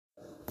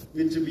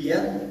Good to be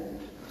here.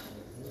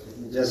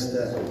 Just,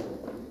 I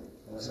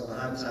was on the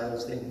hindsight, I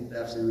was thinking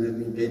perhaps it would have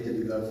been better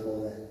to go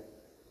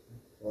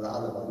for the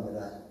other one, but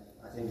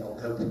I think I'll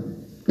cope.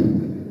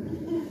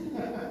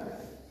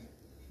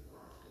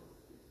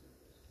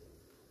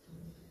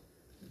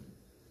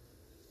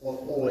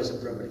 Always a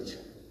privilege.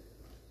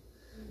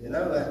 You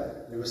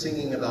know, we were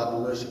singing about the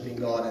worshiping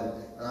God,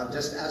 and I'm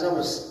just, as I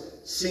was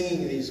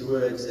singing these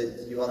words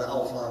that you are the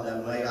Alpha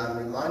and Omega, I'm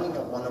reminding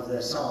of one of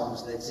the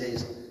Psalms that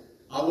says,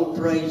 I will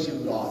praise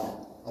you,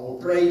 God. I will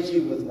praise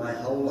you with my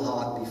whole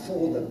heart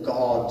before the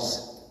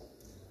gods.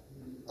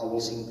 I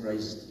will sing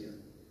praises to you.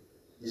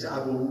 He says, I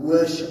will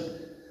worship.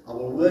 I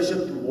will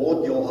worship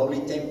toward your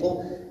holy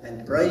temple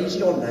and praise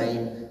your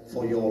name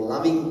for your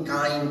loving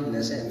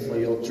kindness and for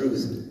your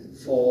truth.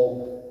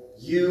 For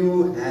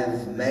you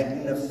have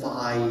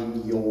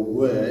magnified your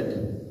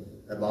word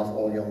above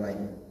all your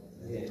name.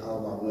 Oh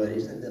my word,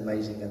 isn't it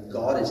amazing that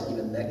God has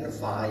even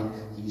magnified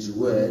his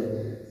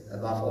word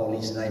above all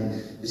his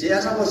name? You see,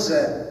 as I was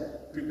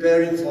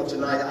preparing for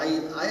tonight,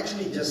 I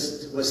actually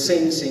just was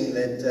sensing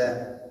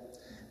that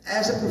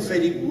as a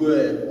prophetic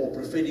word or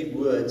prophetic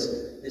words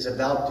is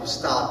about to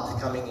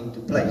start coming into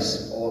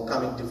place or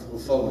coming to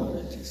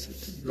fulfillment,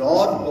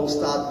 God will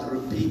start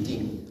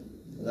repeating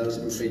those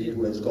prophetic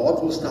words.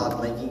 God will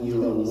start making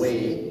you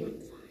aware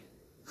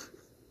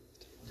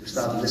to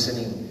start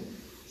listening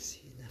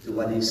to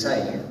what he's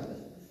saying,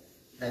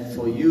 and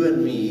for you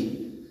and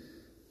me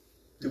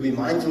to be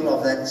mindful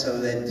of that so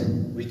that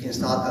we can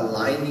start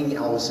aligning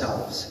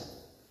ourselves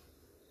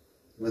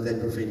with that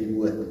prophetic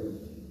word.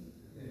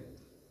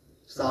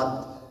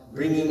 Start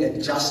bringing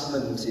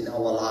adjustments in our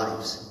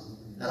lives.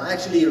 And I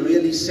actually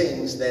really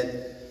sense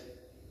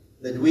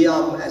that we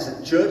are, as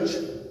a church,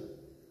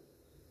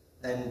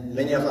 and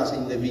many of us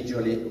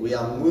individually, we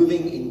are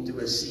moving into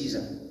a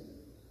season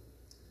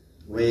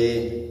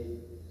where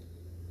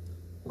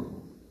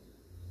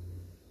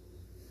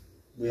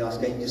we are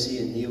going to see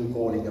a new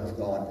calling of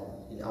God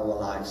in our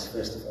lives,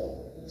 first of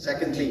all.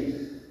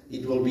 Secondly,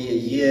 it will be a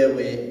year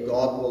where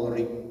God will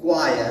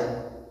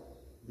require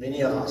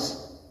many of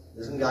us,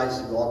 listen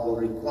guys, God will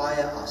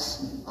require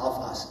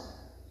of us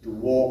to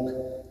walk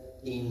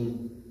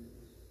in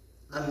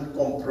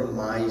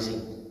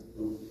uncompromising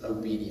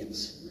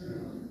obedience.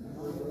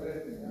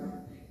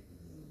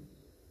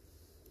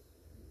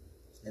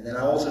 And then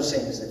I also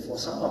sense that for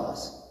some of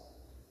us,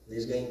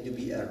 there's going to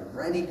be a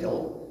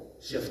radical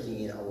shifting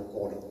in our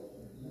calling.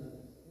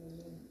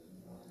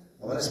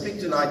 I want to speak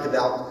tonight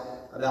about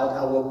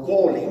our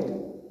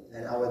calling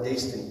and our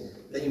destiny.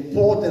 The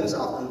importance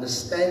of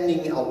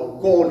understanding our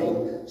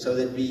calling so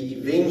that we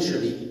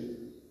eventually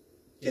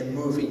can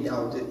move into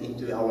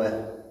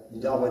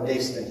our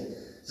destiny.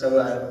 So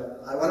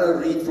I want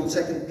to read from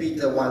 2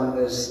 Peter 1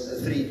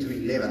 verse 3 to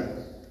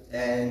 11.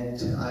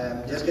 And I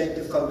am just going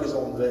to focus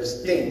on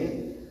verse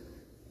 10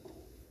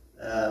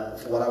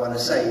 for what I want to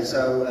say.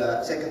 So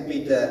 2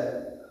 Peter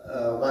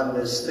 1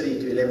 verse 3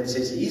 to 11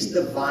 says, his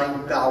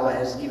divine power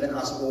has given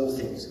us all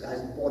things. Guys,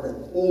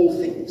 important, all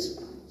things.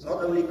 It's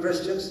not only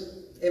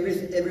Christians.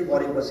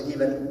 Everybody was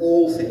given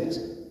all things.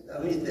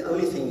 The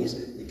only thing is,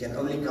 it can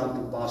only come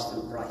to pass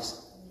through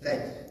Christ.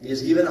 Okay? He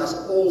has given us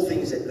all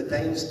things that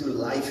pertains to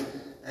life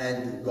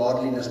and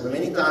godliness. But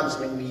many times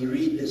when we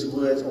read these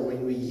words or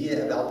when we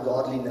hear about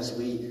godliness,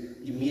 we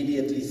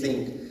immediately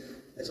think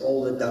it's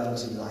all the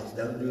don'ts in life.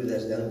 Don't do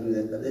this, don't do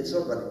that. But that's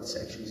not what it's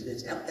actually.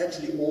 It's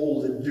actually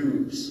all the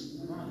do's.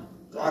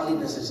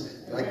 Godliness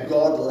is like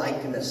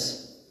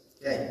God-likeness.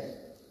 Okay?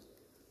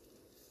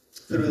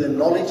 Through the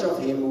knowledge of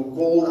him who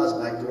called us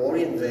by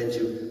glory and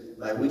virtue,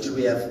 by which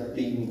we have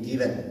been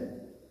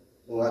given,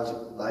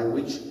 or by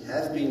which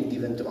have been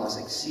given to us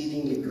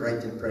exceedingly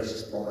great and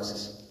precious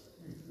promises,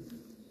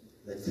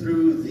 that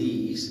through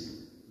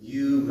these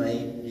you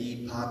may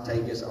be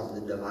partakers of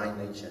the divine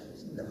nature.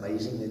 Isn't it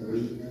amazing that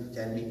we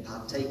can be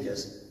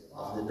partakers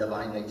of the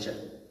divine nature?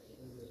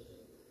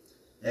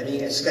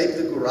 Having escaped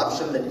the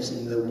corruption that is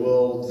in the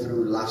world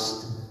through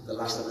lust, the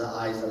lust of the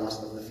eyes, the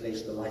lust of the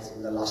flesh, the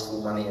lust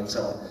for money, and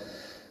so on.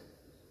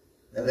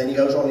 And then he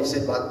goes on, he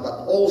said, but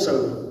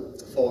also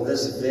for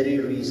this very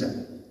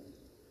reason,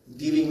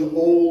 giving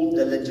all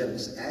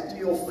diligence, add to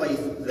your faith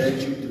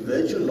virtue, to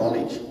virtue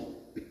knowledge,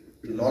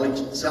 to knowledge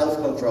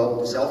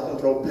self-control, to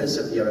self-control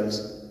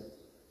perseverance,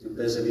 to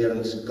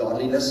perseverance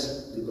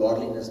godliness, to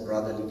godliness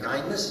brotherly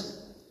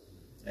kindness,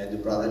 and to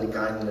brotherly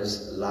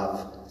kindness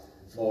love.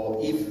 For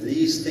if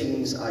these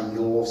things are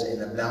yours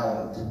and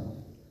abound,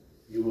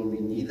 you will be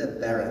neither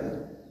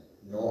barren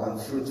nor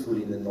unfruitful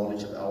in the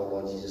knowledge of our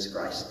Lord Jesus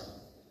Christ.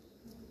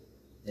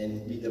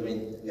 Then Peter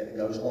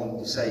goes on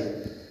to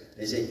say,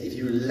 he said, if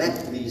you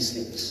lack these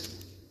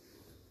things,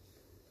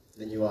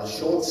 then you are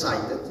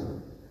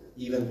short-sighted,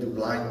 even to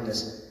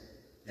blindness,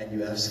 and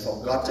you have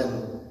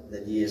forgotten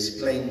that he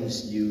has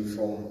cleansed you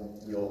from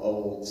your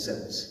old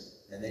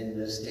sins. And then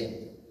verse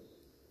 10,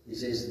 he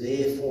says,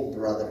 therefore,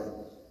 brethren,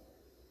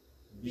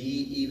 be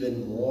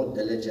even more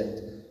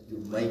diligent to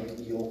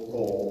make your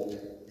call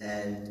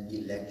and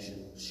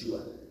election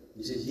sure.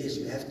 He says, yes,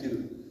 you have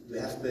to to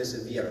have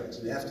perseverance.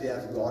 You have to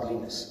have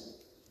godliness.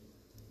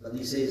 But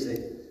he says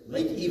that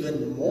make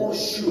even more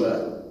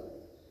sure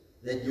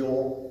that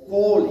your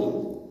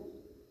calling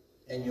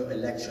and your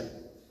election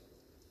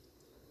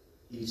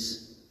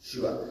is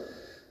sure.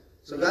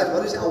 So guys,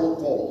 what is our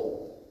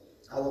call?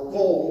 Our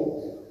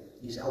call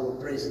is our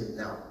present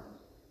now.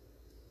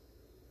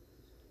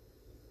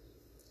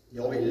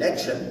 Your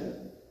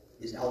election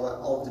is our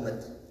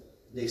ultimate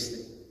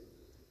destiny.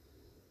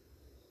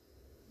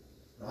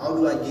 Now, how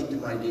do I get to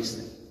my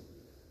destiny?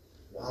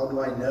 Well, how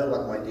do I know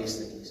what my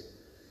destiny is?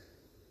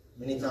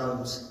 Many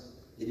times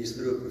it is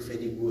through a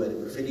prophetic word. A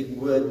prophetic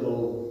word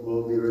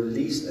will be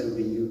released over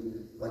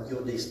you what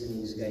your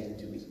destiny is going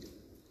to be.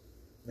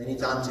 Many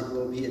times it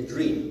will be a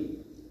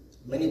dream.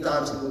 Many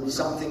times it will be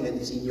something that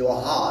is in your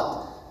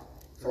heart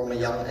from a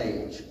young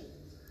age.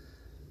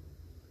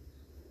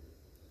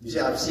 You see,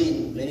 I've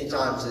seen many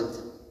times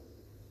that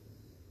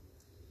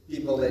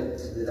people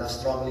that are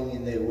struggling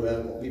in their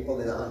work, or people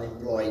that are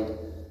unemployed,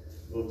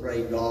 will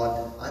pray,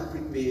 God, I'm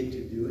prepared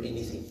to do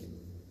anything.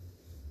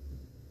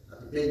 I'm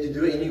prepared to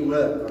do any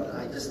work.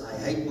 I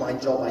hate my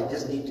job. I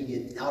just need to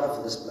get out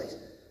of this place.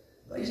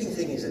 The amazing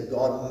thing is that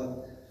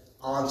God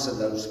answers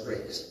those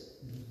prayers.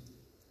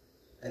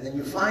 And then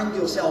you find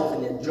yourself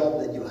in a job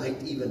that you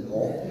hate even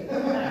more.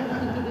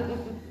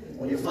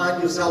 Or you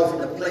find yourself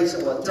in a place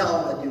or a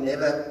town that you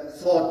never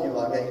thought you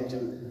are going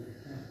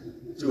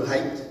to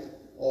hate.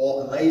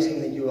 Or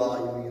amazing that you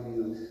are,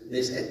 at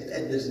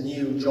this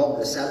new job,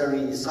 the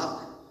salary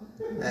sucks.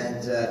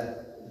 And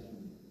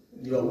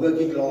you are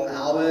working long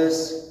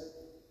hours.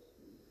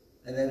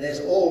 And then there's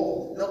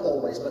not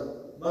always,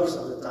 but most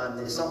of the time,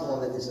 there's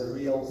someone that is a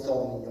real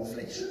thorn in your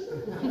flesh.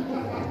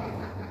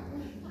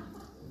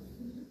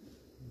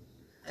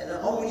 And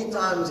how many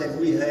times have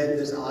we heard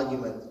this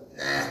argument?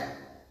 Nah,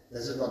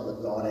 this is not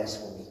what God has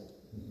for me.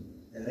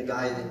 And the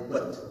guy then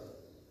quit.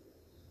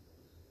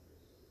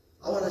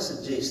 I want to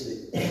suggest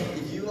that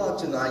if you are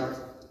tonight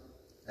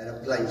at a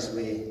place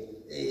where,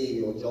 hey,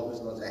 your job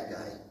is not that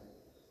guy,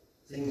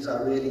 things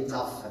are really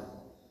tough, and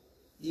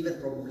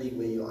even probably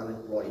where you're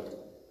unemployed,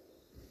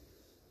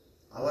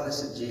 I want to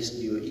suggest to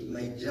you, it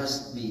may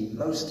just be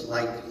most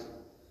likely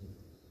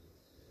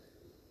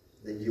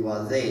that you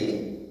are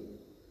there,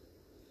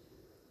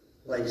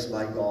 placed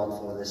by God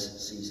for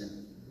this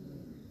season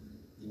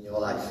in your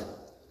life.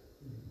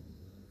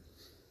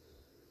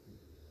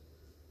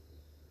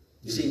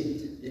 You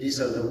see, it is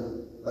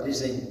what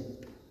is in,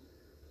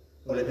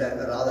 well, I'd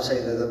rather say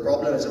that the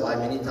problem is why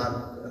many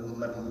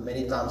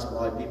times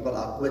why people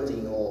are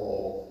quitting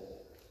or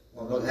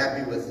not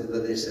happy with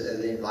this,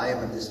 the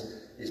environment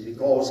is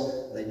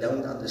because they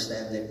don't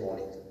understand their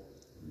calling.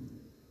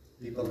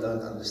 People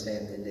don't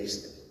understand their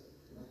destiny.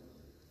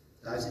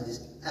 Guys, it is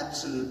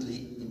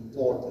absolutely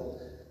important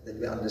that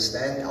we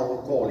understand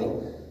our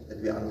calling, that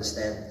we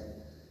understand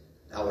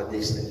our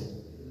destiny.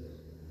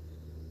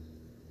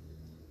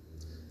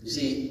 You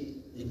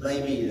see, it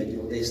may be that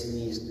your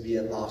destiny is to be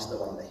a pastor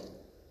one day,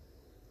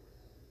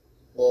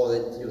 or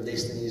that your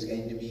destiny is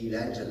going to be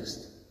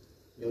evangelist.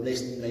 Your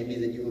destiny may be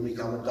that you will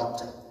become a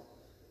doctor,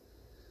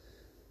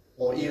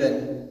 or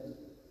even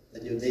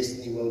that your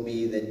destiny will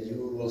be that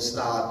you will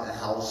start a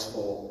house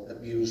for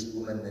abused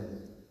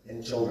women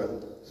and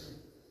children.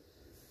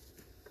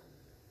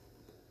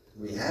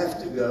 We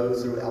have to go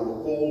through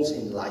our calls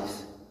in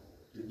life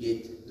to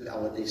get to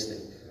our destiny.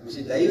 You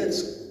see,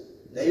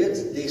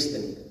 David's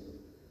destiny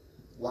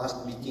was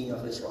to be king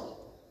of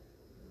Israel.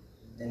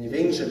 And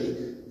eventually,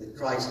 the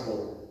Christ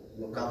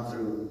will come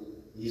through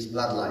his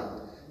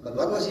bloodline. But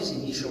what was his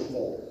initial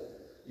call?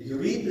 If you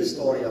read the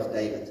story of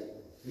David,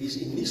 his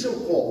initial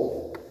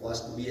call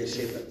was to be a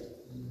shepherd.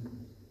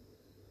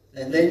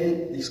 And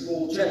then his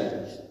call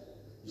changed.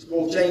 His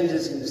call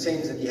changes in the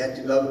sense that he had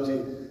to go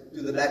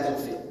to the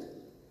battlefield.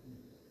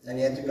 And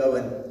he had to go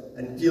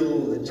and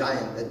kill the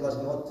giant. That was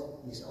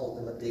not his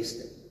ultimate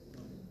destiny.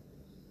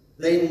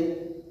 Then,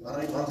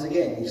 once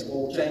again, his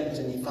call changed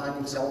and he found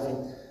himself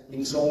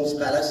in Saul's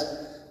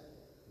palace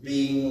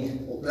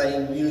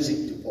playing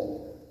music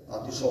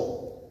to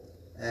Saul.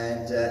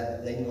 And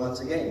then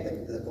once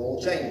again, the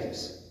call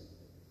changes.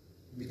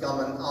 Become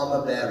an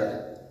armor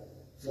bearer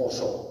for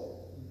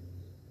Saul.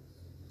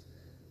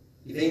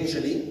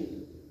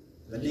 Eventually,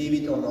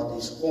 believe it or not,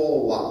 his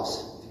call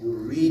was, if you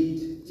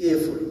read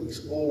carefully, his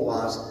call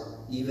was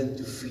even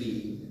to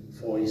flee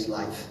for his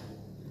life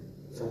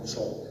from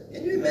Saul.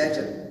 Can you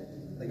imagine?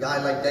 A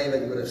guy like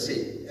David would have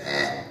said,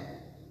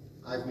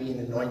 I've been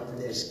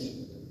anointed as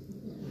king.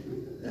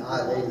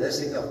 This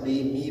thing of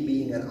me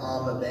being an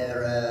armor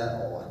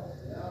bearer or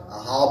a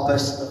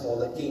harpist for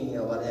the king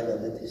or whatever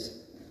that is,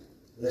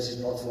 this is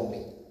not for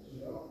me.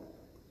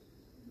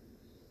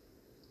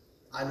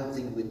 I don't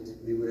think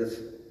we would have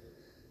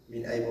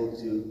been able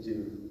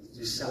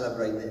to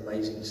celebrate the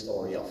amazing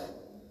story of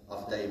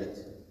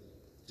David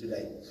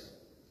today.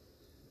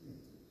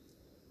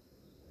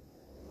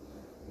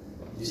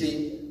 You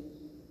see,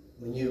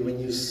 when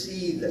you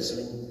see this,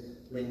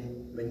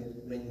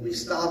 when we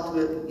start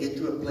to get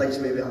to a place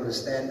where we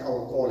understand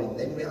our calling,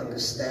 then we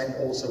understand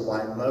also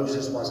why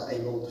Moses was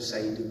able to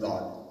say to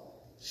God,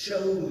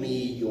 show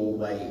me your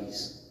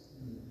ways.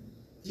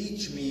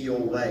 Teach me your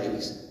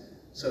ways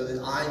so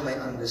that I may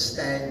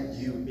understand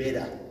you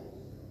better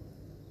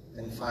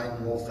and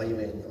find more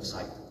favor in your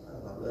sight.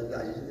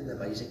 Guys, isn't it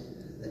amazing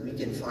that we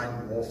can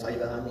find more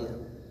favor? I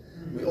mean,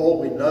 we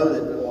know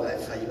that we all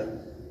have favor,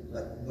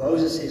 but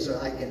Moses says, so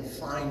I can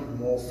find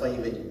more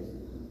favor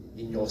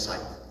in your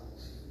sight.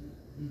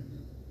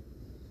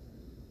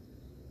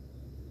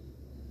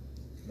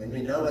 When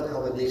we know what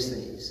our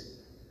destiny is,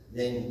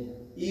 then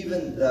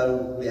even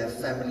though we have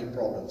family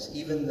problems,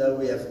 even though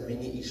we have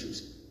many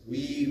issues,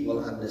 we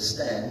will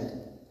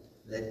understand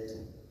that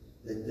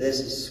this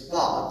is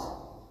part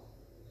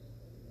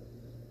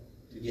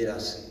to get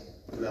us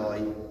to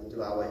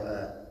our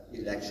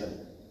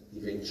election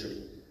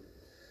eventually.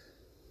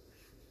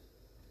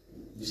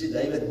 You see,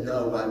 David knew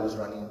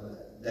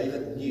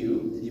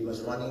that he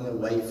was running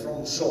away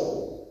from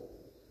Saul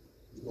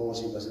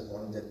because he was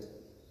appointed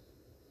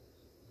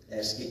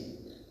as king.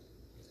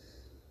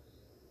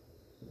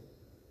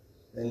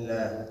 Then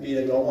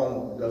Peter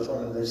goes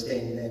on in verse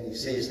 10 and he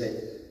says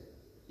that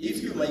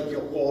if you make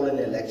your call and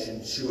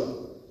election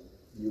sure,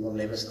 you will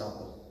never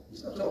stumble.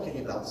 He's not talking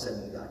about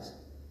sin, guys.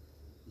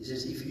 He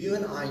says, if you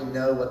and I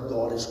know what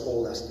God has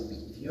called us to be,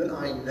 if you and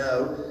I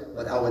know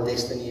what our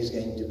destiny is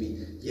going to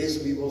be,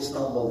 yes, we will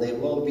stumble. There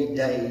will be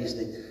days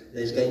that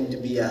there's going to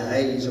be a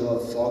haze or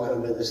a fog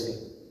over this thing.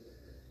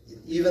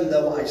 Even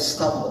though I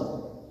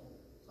stumble,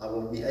 I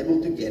will be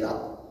able to get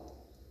up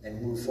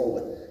and move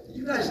forward.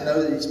 You guys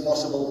know that it's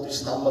possible to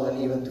stumble and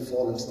even to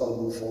fall and still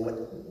move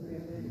forward?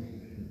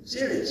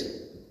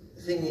 Seriously.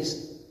 The thing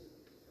is,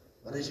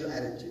 what is your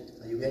attitude?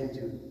 Are you going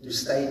to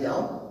stay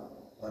down?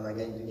 Or am I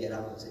going to get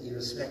up and say,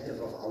 irrespective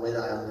of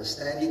whether I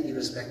understand it,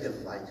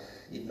 irrespective of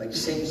it makes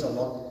sense or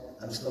not,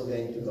 I'm still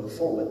going to go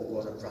forward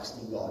because I'm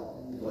trusting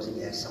God, because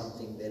He has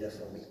something better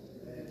for me.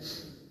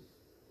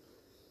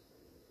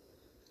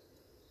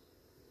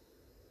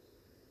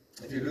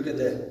 If you look at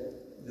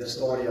the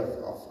story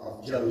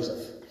of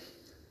Joseph,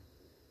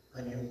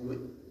 I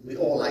mean, we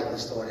all like the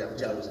story of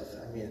Joseph.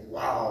 I mean,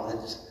 wow,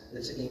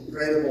 that's an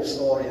incredible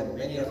story, and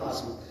many of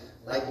us would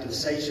like to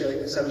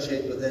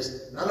associate with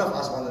this. None of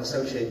us want to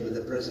associate with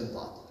the prison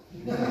part.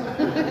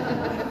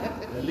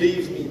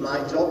 Believe me,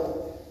 my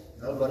job,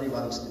 nobody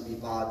wants to be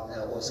part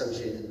or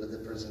associated with the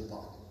prison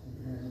part.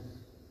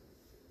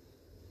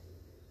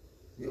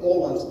 We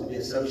all want to be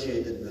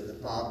associated with the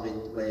part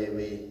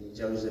where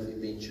Joseph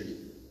eventually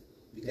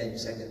became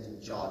second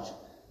in charge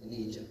in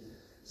Egypt.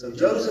 So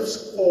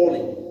Joseph's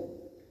calling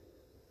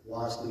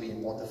was to be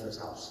in Potiphar's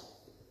house.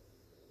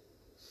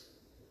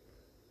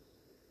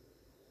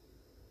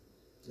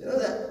 You know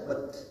that?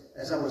 But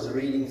as I was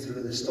reading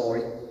through the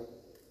story,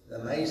 the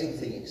amazing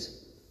thing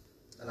is,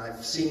 and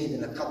I've seen it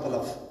in a couple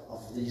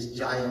of these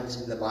giants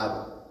in the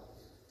Bible.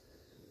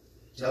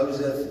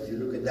 Joseph, if you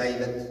look at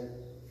David,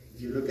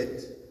 if you look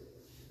at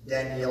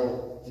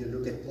Daniel, if you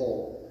look at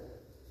Paul,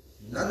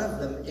 none of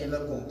them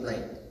ever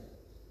complained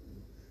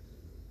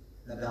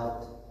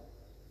about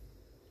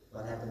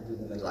what happened to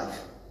them in life.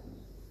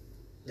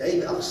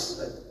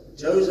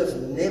 Joseph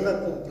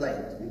never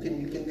complained.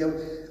 You can go,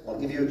 I'll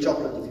give you a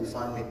chocolate if you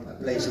find me a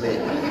place where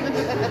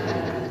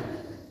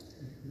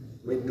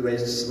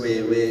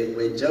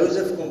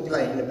Joseph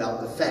complained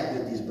about the fact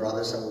that his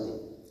brother sold him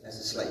as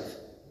a slave.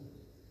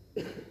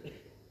 He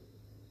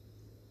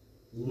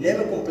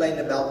never complained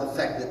about the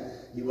fact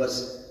that he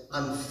was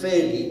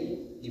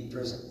unfairly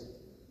imprisoned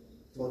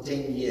for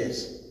 10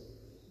 years.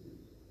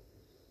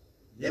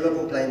 Never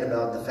complained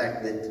about the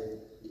fact that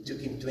it took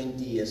him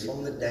 20 years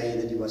from the day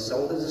that he was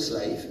sold as a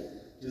slave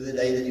to the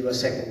day that he was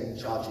second in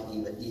charge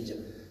in Egypt.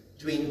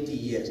 20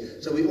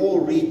 years. So we all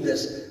read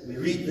this. We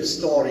read the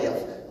story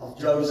of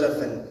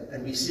Joseph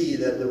and we see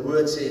that the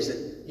word says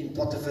that in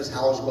Potiphar's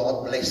house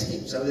God blessed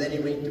him. So then he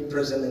went to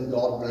prison and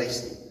God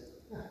blessed him.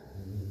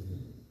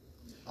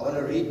 I want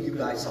to read you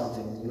guys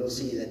something and you'll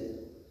see that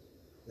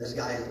this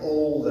guy has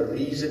all the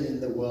reason in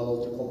the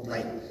world to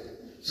complain.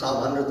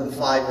 Psalm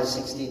 105 verse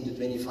 16 to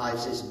 25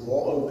 says,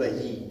 moreover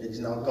he, that is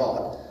now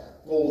God,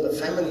 called a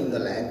famine in the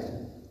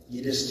land.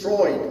 He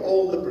destroyed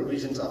all the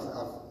provisions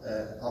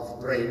of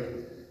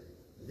bread.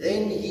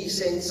 Then he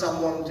sent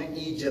someone to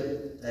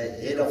Egypt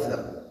ahead of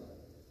them.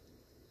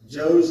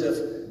 Joseph,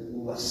 who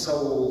was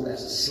sold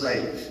as a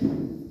slave.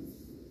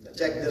 Now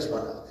check this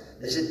one out.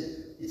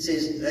 It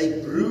says,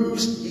 they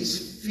bruised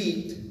his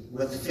feet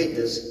with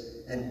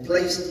fetters and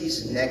placed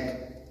his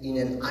neck in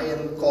an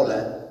iron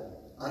collar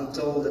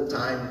until the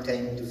time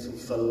came to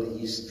fulfill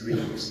his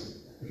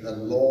dreams. The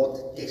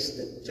Lord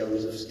tested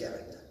Joseph's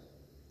character.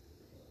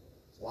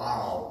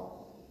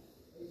 Wow.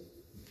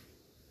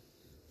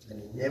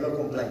 And he never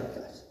complained,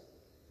 guys.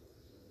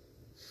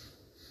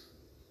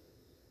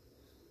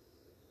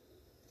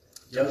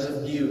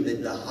 Joseph knew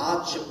that the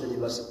hardship that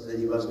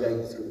he was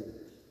going through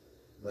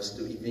was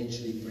to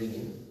eventually bring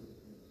him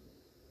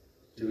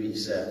to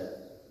his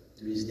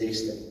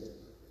destiny.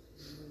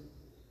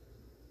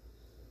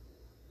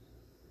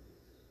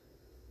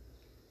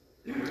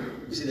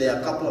 see, there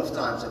are a couple of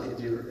times, if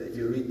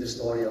you read the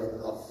story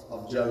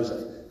of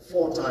Joseph,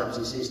 4 times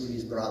he says to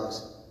his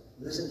brothers,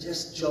 listen,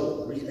 just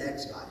chill,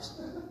 relax, guys.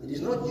 It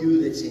is not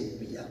you that sent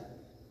me here.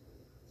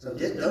 So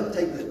just don't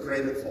take the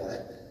credit for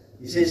it.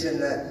 He says in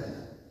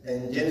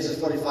Genesis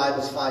 45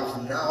 verse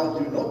 5, now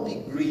do not be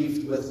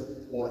grieved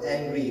with or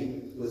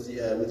angry with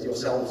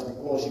yourselves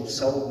because you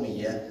sold me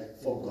here,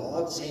 for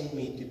God sent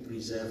me to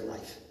preserve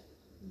life.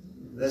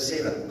 Verse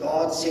 7,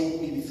 God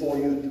sent me before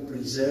you to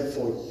preserve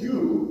for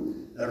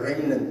you a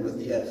remnant with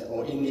the earth,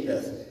 or in the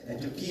earth,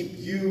 and to keep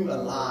you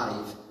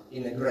alive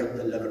in a great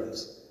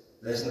deliverance.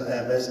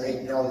 Verse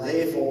 8, now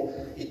therefore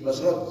it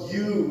was not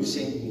you who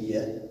sent me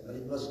here, but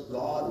it was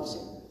God who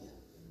sent me here.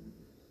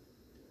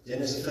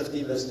 Genesis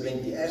 50 verse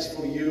 20, as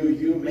for you,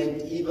 you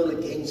meant evil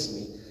against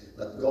me,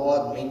 but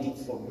God meant it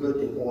for good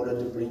in order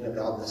to bring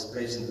about this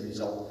present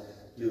result,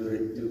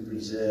 to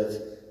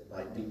preserve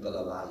my people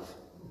alive.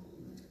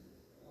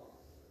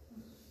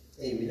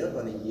 Hey, we don't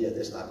want to hear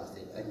this type of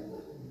thing. Right?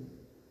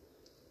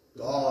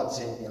 God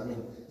sent me. I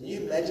mean, can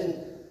you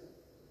imagine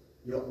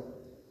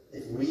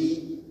if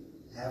we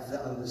have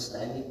the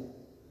understanding,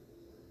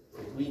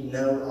 if we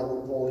know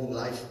our call in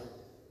life,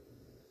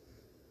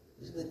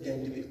 isn't it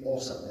going to be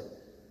awesome that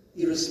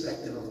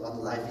irrespective of what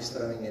life is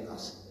throwing at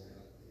us,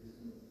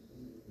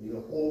 we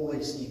will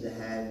always see the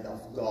hand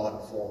of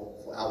God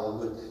for our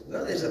good. You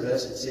know, there's a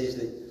verse that says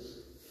that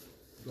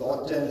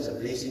God turns a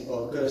blessing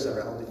or a curse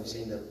around and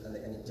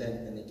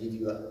he give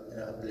you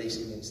a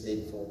blessing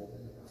instead for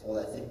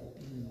that thing.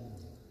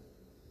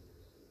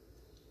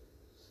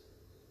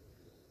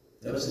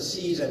 There was a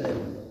season,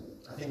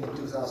 I think in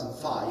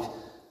 2005,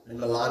 when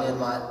Melania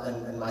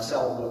and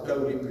myself were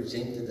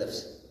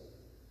co-representatives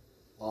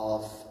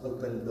of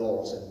Open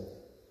Doors and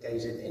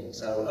KZN.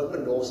 So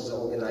Open Doors is an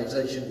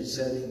organization that's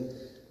serving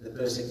the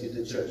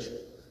persecuted church.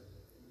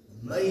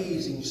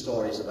 Amazing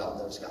stories about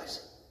those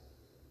guys.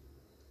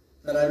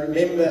 And I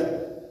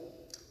remember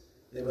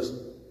there was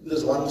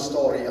this one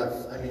story,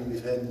 I mean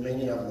we've heard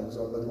many of them,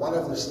 but one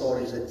of the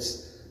stories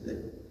that's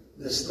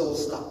still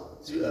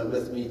stuck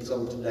with me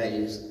till today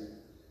is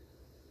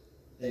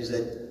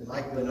that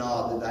Mike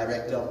Bernard, the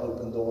director of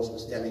Open Doors,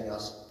 was telling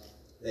us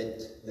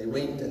that they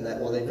went and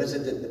they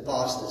visited the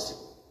pastors,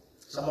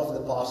 some of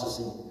the pastors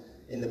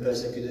in the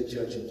persecuted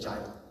church in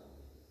China.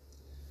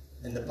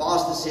 And the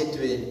pastor said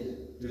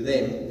to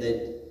them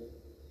that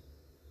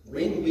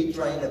when we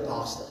train a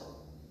pastor,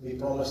 we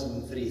promise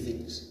them 3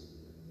 things.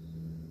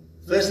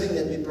 First thing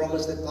that we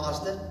promise the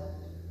pastor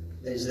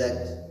is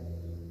that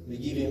we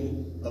give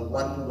him a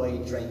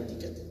one-way train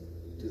ticket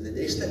to the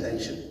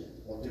destination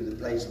or to the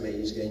place where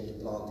he's going to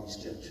plant his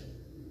church.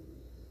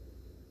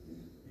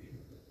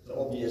 So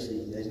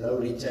obviously there's no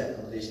return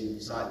unless you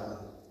decide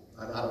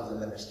I'm out of the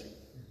ministry.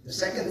 The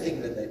second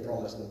thing that they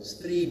promised them is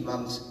 3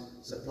 months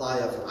supply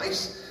of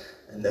rice.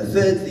 And the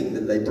third thing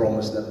that they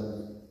promised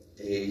them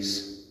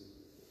is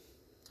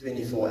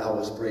 24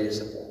 hours prayer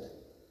support.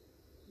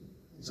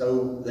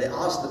 So they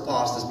asked the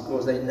pastors,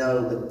 because they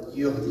know that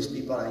these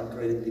people are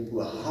incredibly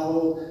poor,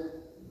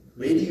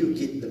 where do you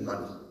get the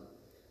money?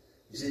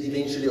 He said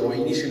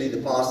initially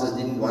the pastors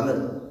didn't want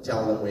to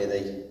tell them where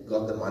they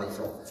got the money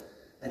from.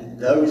 And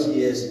those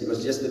years, it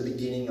was just the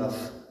beginning of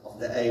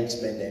the AIDS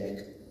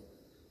pandemic.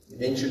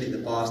 Eventually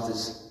the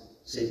pastors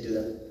said to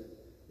them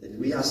that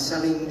we are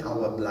selling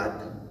our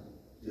blood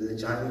to the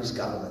Chinese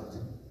government,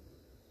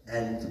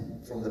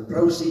 and from the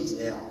proceeds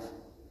thereof,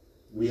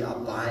 we are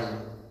buying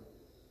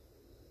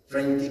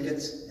train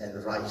tickets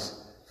and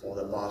rice for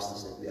the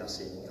pastors that we are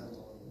sending out.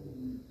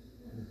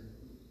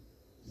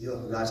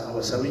 You guys, I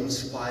was so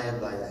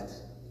inspired by that,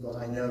 because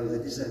I know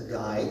that this is a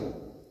guy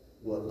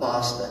or a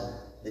pastor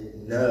that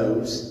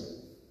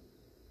knows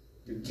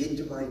to get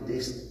to my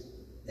destiny.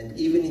 And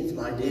even if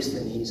my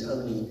destiny is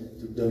only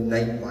to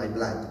donate my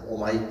blood,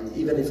 or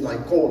even if my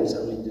call is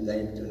only to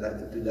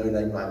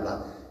donate my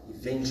blood,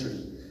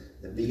 eventually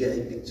the bigger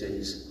picture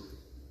is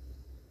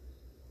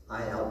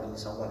I helping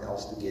someone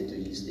else to get to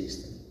his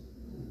destiny.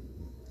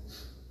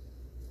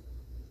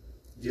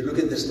 If you look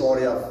at the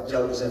story of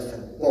Joseph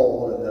and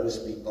Paul and those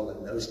people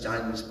and those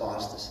Chinese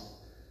pastors,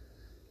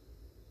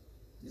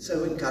 it's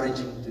so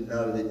encouraging to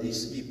know that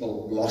these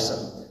people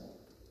blossomed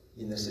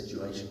in the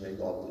situation where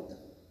God put them.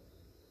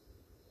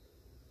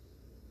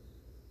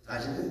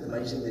 Isn't it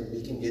amazing that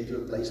we can get to a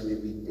place where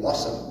we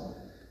blossom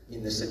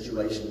in the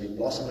situation, we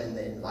blossom in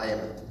the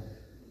environment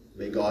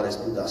where God has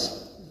put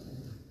us.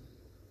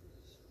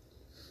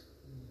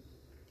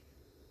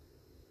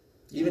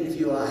 Even if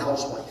you are a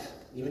housewife,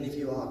 even if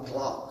you are a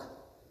clerk,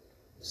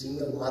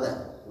 single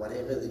mother,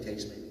 whatever the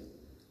case may be,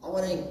 I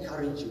want to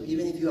encourage you,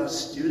 even if you are a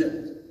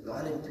student, you're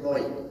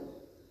unemployed,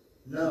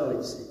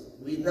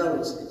 we know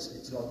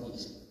it's not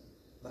easy,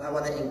 but I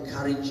want to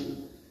encourage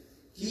you.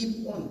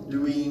 Keep on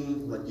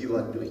doing what you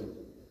are doing.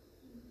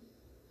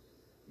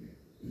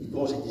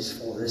 Because it is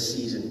for this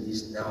season, it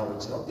is now.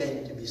 It's not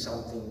going to be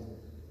something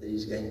that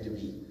is going to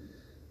be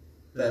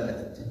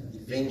permanent.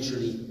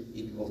 Eventually,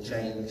 it will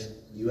change.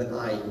 You and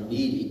I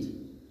need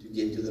it to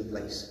get to the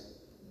place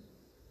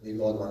where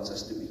God wants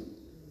us to be.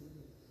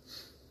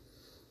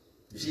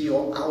 You see,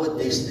 our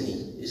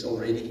destiny is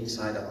already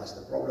inside of us.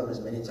 The problem is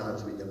many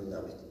times we don't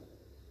know it.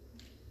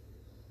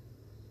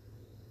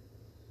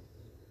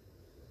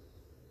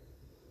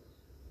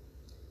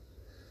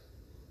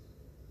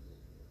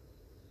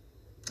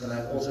 And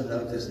I've also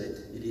noticed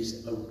that it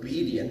is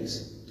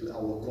obedience to our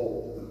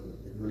call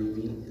that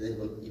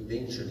will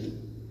eventually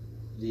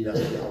lead us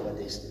to our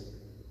destiny.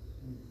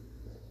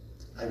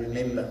 I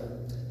remember,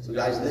 so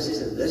guys, this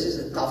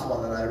is a tough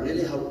one, and I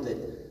really hope that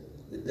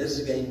this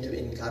is going to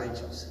encourage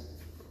us.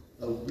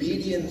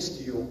 Obedience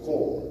to your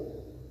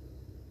call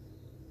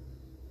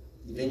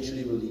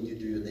eventually will lead you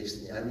to your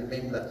destiny. I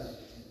remember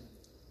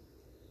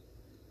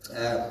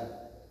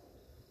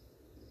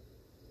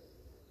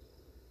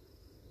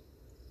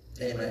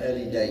in my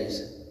early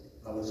days,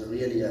 I was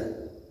really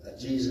a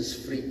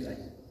Jesus freak.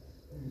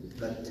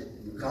 But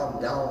you calm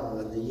down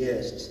with the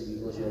years, you see,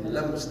 because your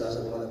limbs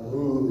doesn't want to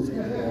move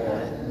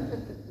anymore.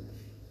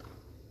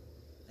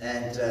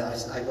 And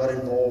I got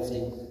involved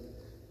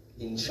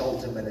in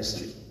shelter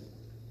ministry.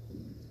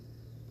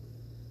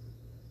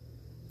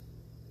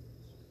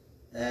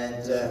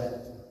 And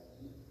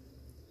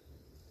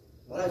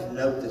what I've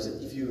noticed is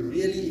that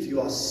if you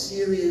are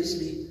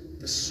seriously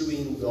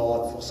pursuing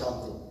God for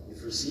something,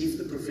 you've received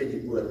the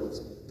prophetic word.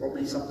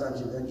 Probably sometimes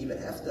you don't even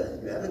have to,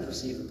 you haven't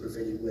received the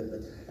prophetic word,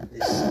 but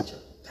there's such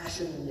a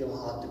passion in your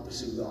heart to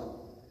pursue God.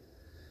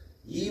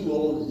 He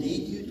will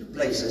lead you to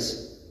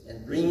places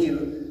and bring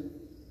you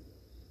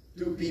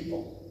to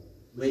people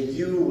where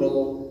you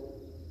will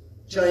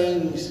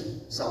change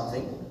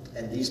something,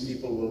 and these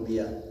people will be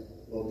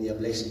a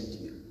blessing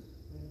to you.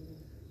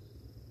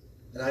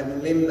 And I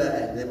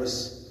remember there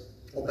was,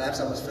 or perhaps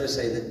I must first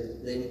say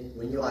that then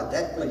when you are at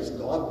that place,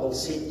 God will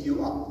set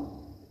you up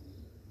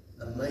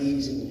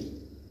amazingly.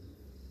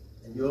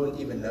 And you won't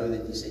even know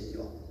that He set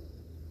you up.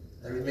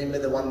 I remember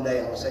the one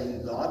day I was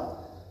saying,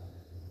 God,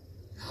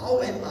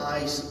 how am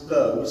I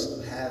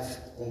supposed to have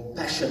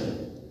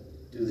compassion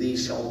to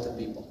these shelter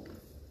people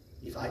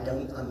if I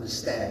don't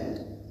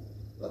understand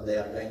what they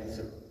are going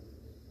through?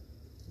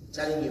 I'm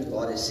telling you,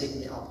 God has set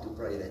me up to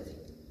pray that thing.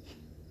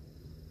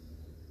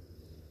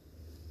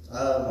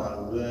 Oh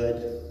my word.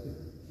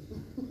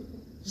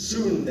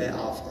 Soon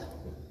thereafter,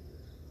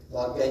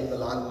 God gave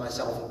Melanie and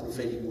myself a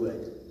prophetic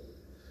word.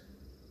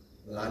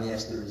 Melanie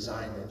has to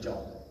resign her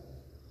job.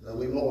 Now,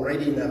 we were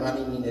already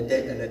running in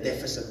a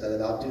deficit of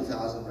about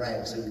 2,000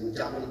 rand, so we were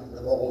jumping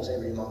the walls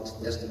every month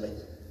just to make.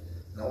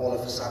 Now all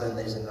of a sudden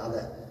there's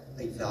another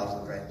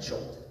 8,000 rand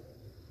short.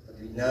 But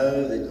we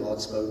know that God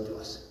spoke to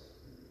us.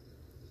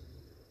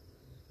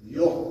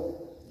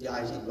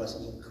 Guys, it was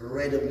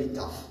incredibly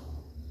tough.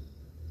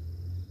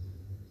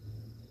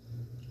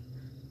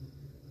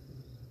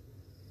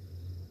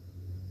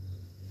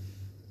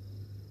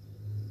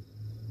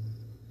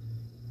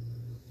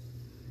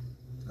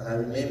 And I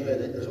remember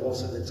that was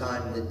also the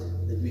time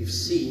that we've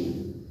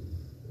seen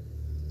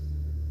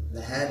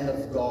the hand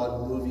of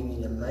God moving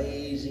in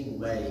amazing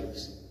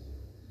ways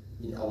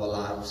in our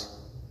lives.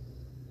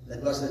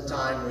 That was the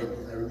time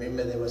when, I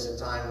remember there was a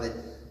time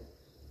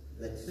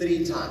that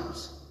 3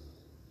 times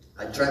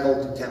I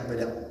traveled to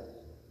Camperdown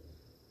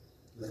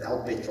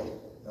without petrol.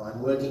 Now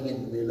we're living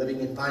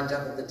in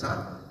Pinetown at the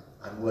time.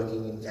 I'm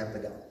working in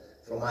Camperdown.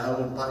 From my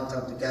home in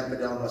Pinetown to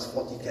Camperdown was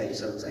 40 km,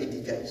 so it's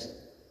 80 km.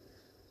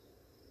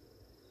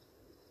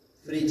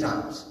 3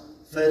 times.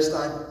 First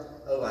time,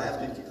 I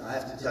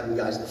have to tell you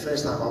guys, the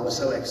first time I was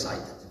so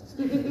excited.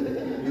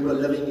 We were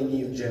living in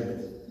New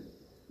Germany.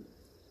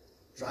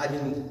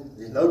 Driving,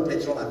 there's no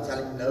petrol, I'm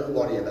telling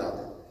nobody about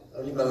it.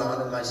 Only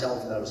Milan and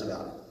myself knows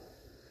about it.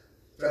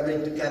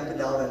 Traveling to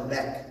Camperdown and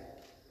back.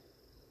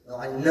 Now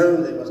I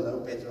know there was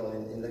no petrol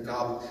in the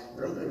car.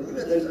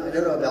 Remember those, I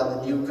don't know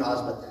about the new cars,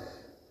 but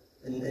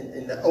in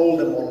the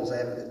older models,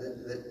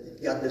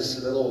 they got this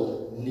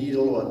little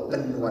needle or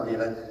pin,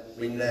 whatever.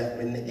 When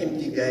the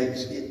empty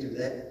gauge get to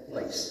that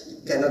place,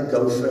 it cannot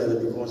go further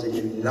because there's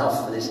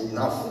enough,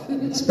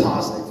 it's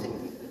past that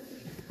thing.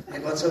 I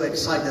got so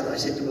excited, I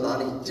said to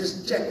Melanie,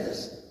 just check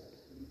this.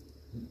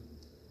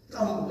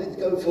 Come, let's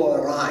go for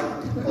a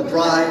ride, or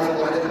drive, or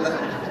whatever.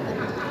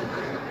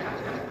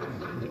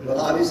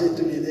 Melanie said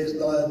to me, there's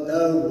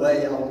no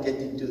way I'll get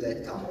into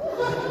that car.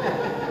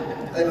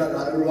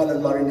 Everyone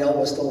in Marinelle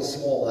was still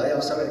small. They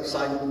are so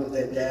excited with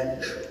their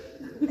dad.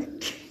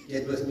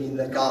 Get with me in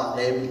the car.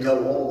 There we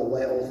go, all the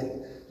way,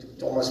 to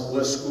Thomas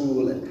Moore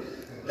School and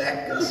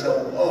back and so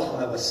on. Oh,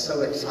 I was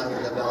so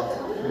excited about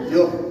that.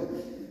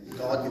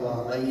 God, you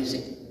are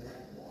amazing.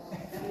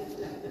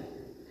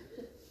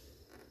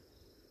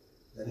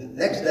 The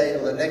next day,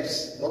 or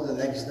not the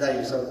next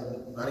day,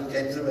 so money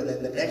came through, and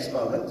then the next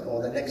moment,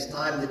 or the next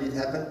time that it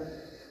happened,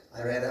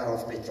 I ran out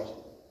of petrol.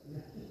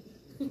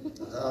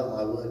 Oh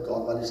my word,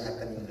 God, what is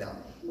happening now?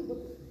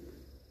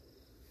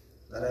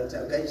 But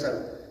okay,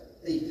 so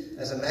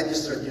as a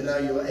magistrate, you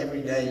are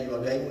every day you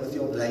are going with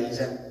your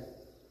blazer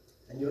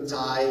and your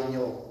tie and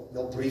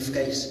your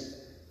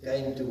briefcase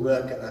going to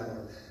work, and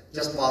I'm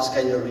just past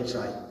Cairo Ridge.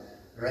 I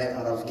ran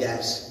out of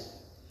gas,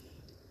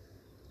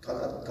 got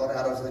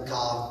out of the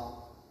car,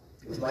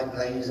 with my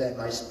blazer and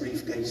my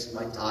briefcase,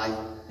 my tie,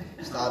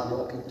 start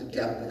walking to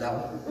camp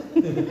now.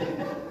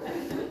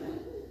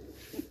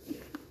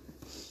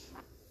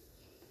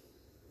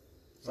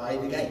 Try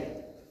it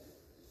again.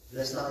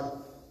 This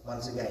time,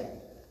 once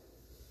again.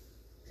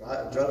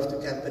 Drove to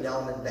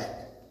Camperdown and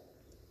back.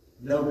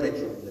 No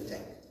petrol in the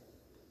tank.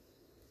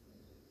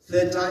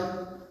 Third time,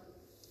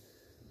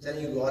 I'm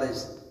telling you, God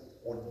has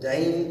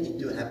ordained it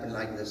to happen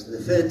like this. The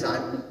third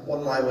time,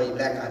 on my way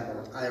back,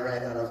 I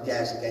ran out of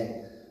gas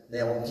again.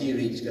 There on Key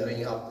Ridge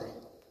going up there.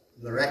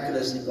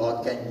 Miraculously,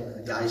 God came,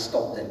 the guy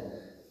stopped and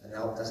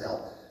helped us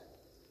out.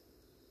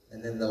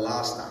 And then the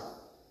last time,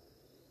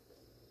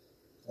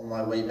 on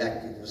my way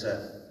back, it was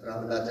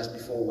around about just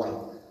before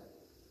 1,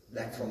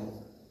 back from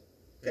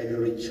Cape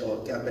Ridge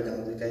or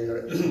Camperdown to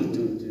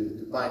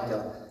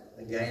Pinecone.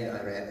 Again,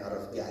 I ran out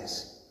of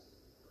gas.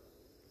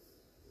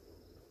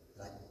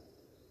 I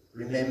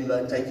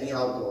remember taking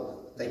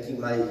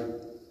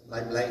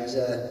my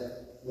blazer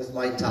with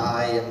my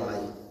tie and my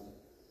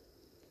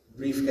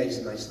briefcase,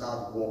 and I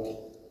started walking.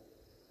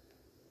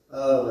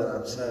 Oh, and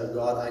I'm so,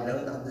 God, I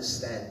don't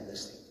understand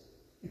this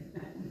thing.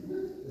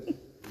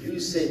 You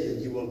said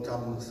that you will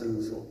come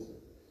through for me.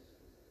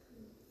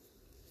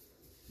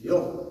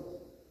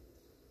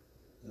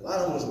 And while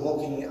I was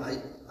walking,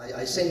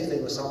 I sensed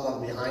there was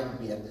someone behind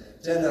me, and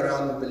turned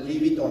around, and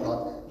believe it or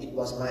not, it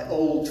was my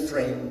old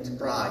friend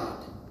Pride.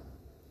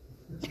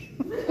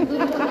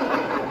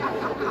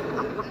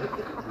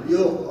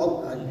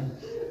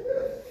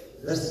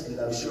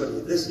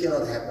 Surely this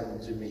cannot happen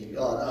to me.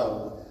 God,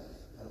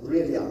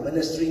 I'm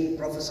ministering,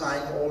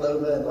 prophesying all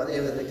over, and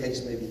whatever the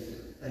case may be.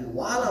 And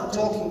while I'm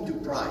talking to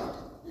Pride,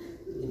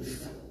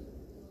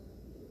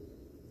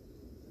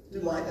 to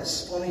my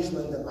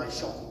astonishment and my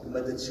shock, he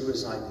committed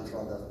suicide in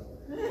front of me.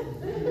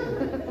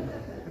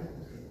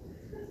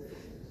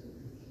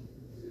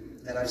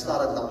 And I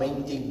started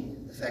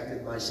lamenting the fact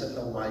that my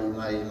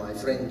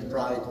friend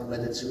Pride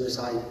committed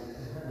suicide.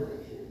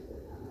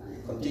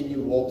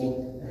 Continued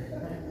walking.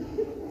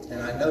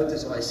 And I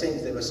noticed, I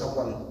sensed there was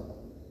someone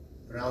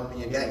around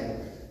me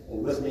again,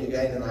 or with me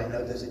again, and I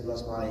noticed it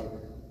was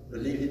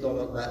believe it or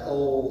not, my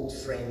old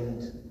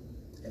friend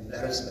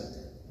Embarrassment.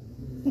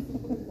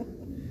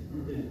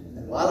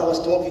 And while I was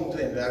talking to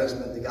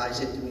Embarrassment, the guy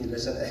said to me,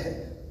 listen,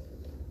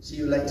 see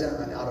you later,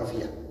 I'm out of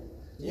here.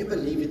 Can you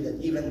believe it that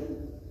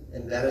even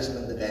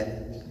Embarrassment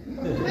abandoned me?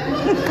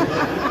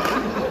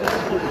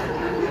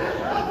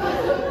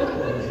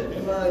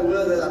 My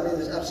word,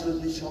 it's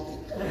absolutely shocking.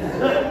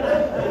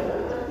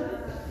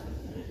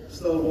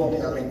 Still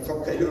walking,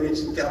 from Cape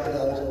Ridge to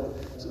Camperdown,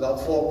 it's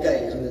about 4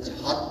 km, and it's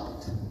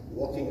hot,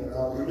 walking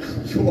around,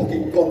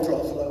 walking contra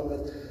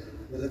flow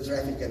with the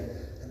traffic.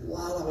 And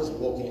while I was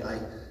walking,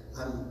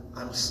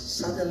 I'm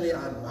suddenly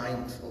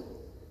mindful.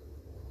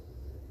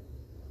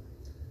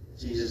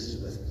 Jesus is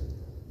with me.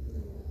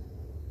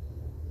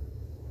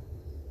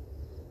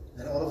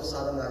 And all of a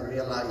sudden I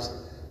realized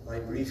my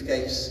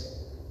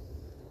briefcase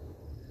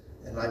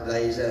and my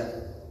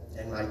blazer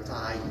and my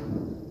tie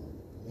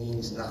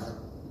means nothing.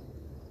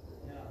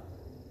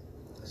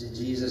 I said,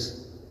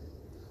 Jesus,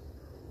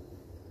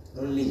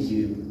 only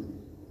you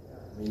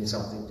mean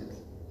something to me.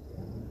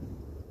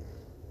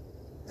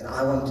 And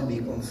I want to be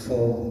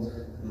conformed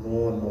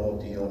more and more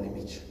to your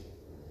image.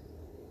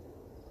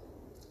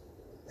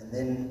 And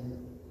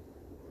then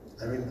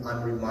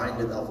I'm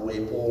reminded of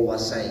where Paul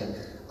was saying,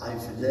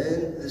 I've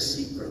learned the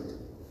secret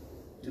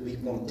to be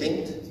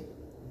content,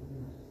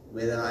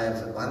 whether I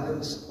have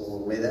abundance or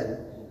whether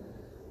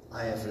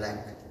I have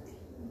lack.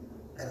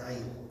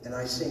 And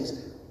I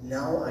sense,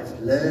 now I've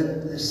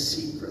learned the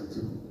secret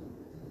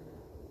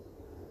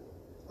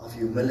of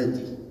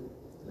humility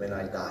when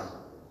I die.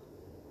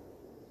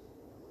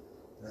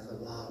 And I thought,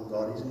 wow,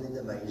 God, isn't it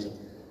amazing?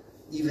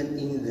 Even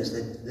in this,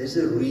 that there's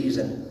a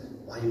reason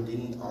why you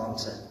didn't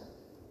answer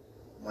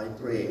my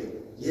prayer.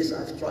 Yes,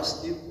 I've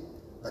trusted you,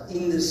 but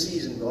in this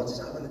season, God says,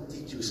 I want to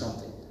teach you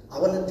something. I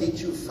want to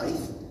teach you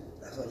faith.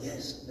 And I thought,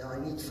 yes, now I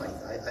need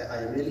faith.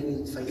 I really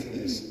need faith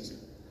in this season.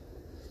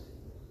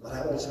 But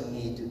I also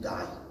need to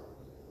die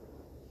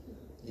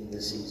in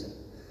this season.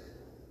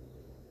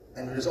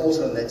 And it was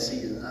also in that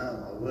season, oh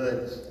my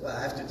word, well,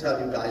 I have to tell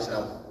you guys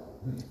now,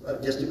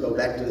 just to go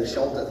back to the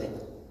shelter thing.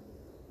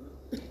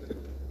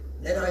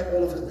 Then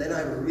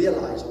I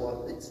realized,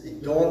 well,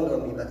 it dawned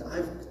on me, but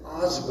I've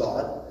asked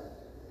God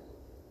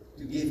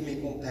to give me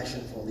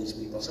compassion for these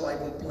people. So I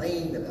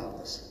complained about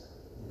this.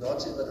 And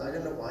God said, but I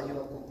don't know why you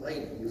are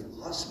complaining. You've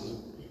asked me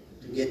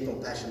to get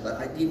compassion, but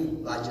I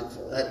didn't budget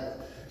for that.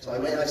 So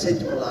I said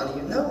to Alani,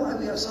 you know why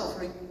we are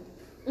suffering?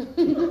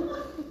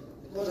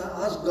 Because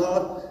I asked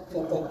God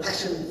for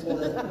compassion for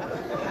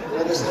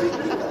the street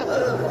people.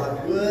 Oh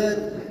my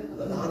word.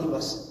 Alani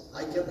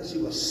she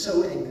was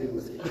so angry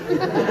with me.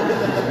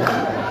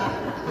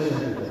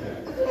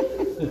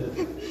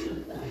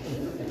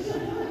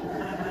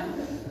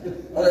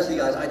 Honestly,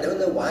 guys, I don't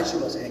know why she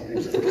was angry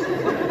with me.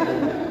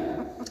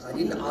 I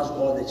didn't ask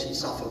God that she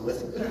suffered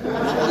with me, or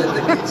that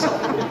the kids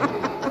suffered with me.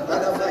 As a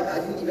matter of fact, I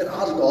didn't even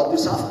ask God to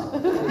suffer.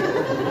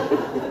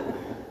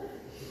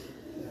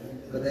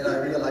 But then I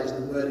realized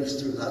the word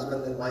is true.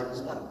 Husband and wife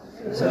is one.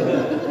 So,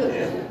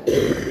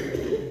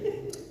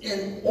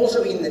 and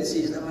also in that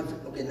season,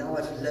 now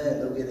I've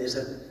learned.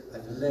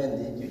 I've learned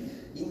that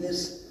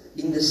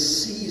in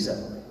this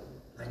season,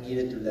 I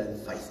needed to learn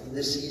faith. In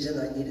this season,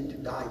 I needed to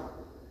die.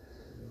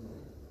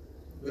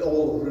 We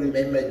all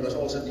remember it was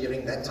also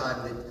during that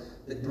time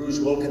that Bruce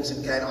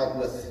Wilkinson came out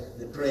with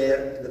the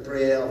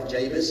prayer of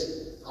Jabez.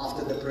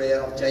 After the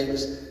prayer of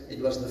Jabez, it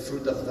was the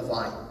fruit of the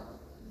vine.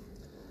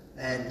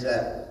 And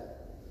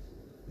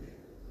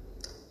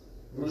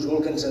Bruce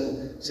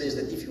Wilkinson says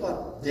that if you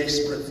are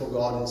desperate for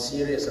God and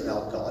serious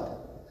about God,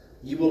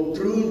 He will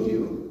prune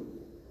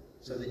you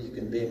so that you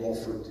can bear more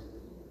fruit.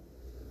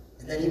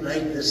 And then he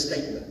made this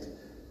statement: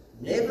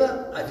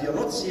 never, if you're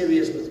not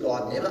serious with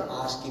God, never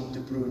ask Him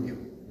to prune you.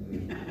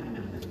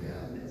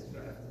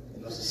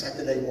 It was a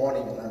Saturday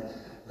morning, and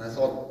I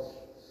thought,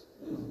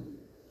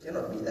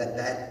 cannot be that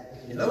bad.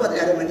 You know what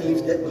Adam and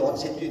Eve did? God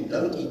said to him,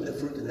 don't eat the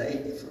fruit, and they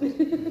ate the fruit.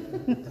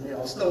 I mean, I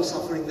was still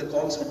suffering the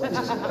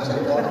consequences. I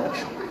said,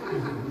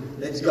 God,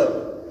 let's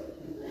go.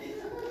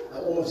 I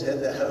almost had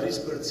the Holy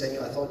Spirit saying,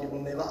 I thought you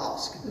will never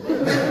ask.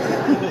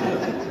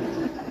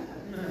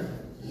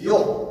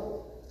 Yo!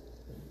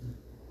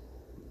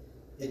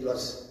 It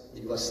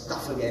was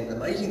tough again. The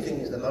amazing thing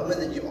is, the moment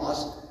that you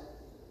ask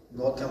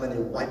God come and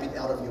He'll wipe it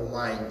out of your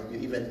mind, you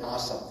even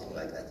ask something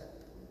like that.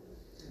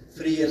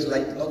 3 years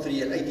later, not 3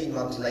 years, 18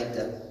 months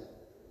later,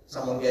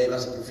 someone gave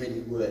us a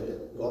prophetic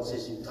word. God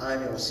says, your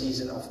time, your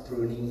season of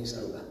pruning is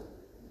over.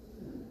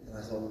 And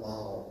I thought,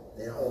 wow.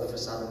 Then all of a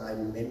sudden I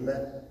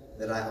remember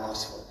that I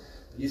asked for it.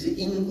 You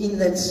see, in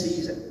that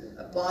season,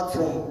 apart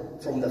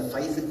from the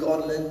faith that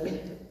God learned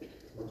me,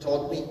 or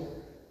taught me,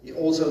 He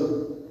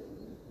also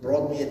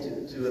brought me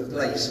to a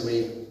place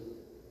where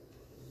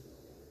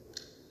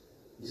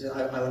He said,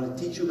 I want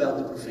to teach you about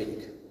the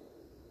prophetic.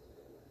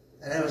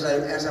 And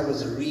as I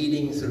was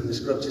reading through the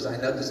scriptures, I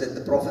noticed that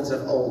the prophets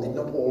of old did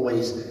not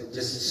always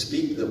just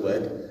speak the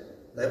word,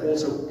 they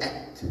also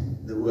act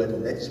the word,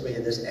 and that is where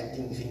this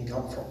acting thing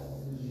comes from.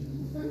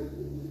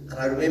 And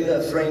I remember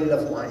a friend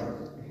of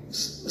mine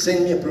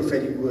sent me a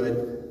prophetic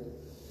word.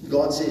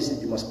 God says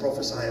that you must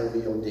prophesy over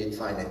your dead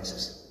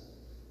finances.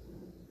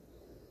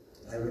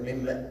 I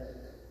remember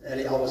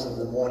early hours of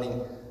the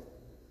morning,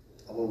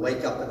 I will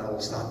wake up and I will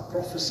start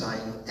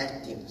prophesying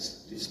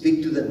actings to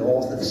speak to the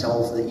north, the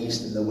south, the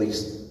east, and the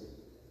west.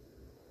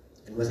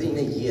 And within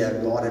a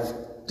year, God has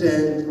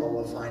turned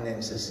our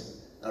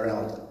finances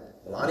around.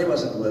 Lonnie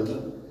wasn't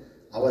working.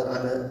 I'm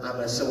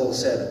a civil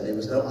servant. There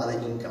was no other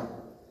income.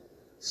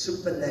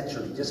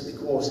 Supernaturally, just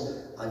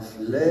because I've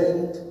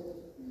learned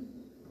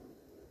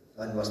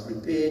and was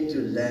prepared to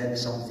learn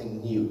something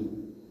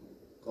new,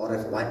 God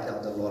has wiped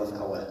out a lot of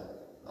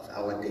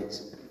our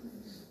debts.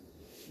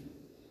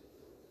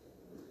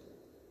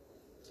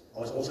 I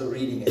was also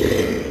reading at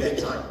that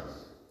time.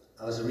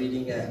 I was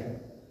reading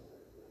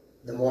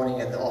the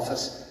morning at the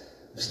office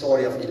the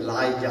story of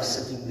Elijah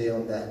sitting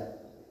there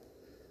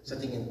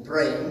sitting and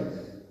praying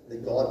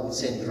that God would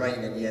send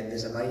rain, and he had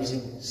this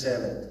amazing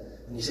servant.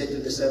 And he said to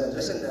the servant,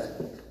 listen,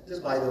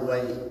 just by the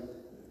way,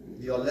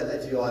 if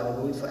you are in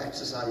the mood for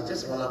exercise,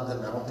 just run up the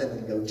mountain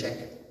and go check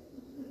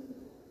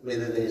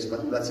whether there's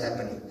what's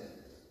happening.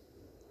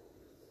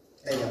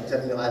 And I'm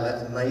telling you, I have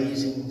an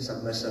amazing,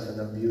 submissive,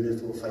 and a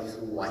beautiful,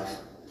 faithful wife.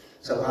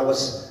 So I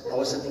was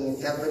sitting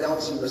in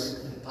Camperdown. She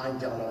was in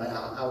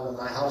Pinetown.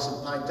 My house in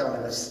Pinetown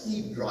had a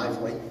steep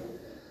driveway,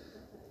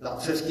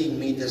 about 15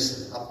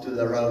 meters up to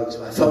the road.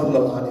 So I phoned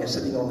Melania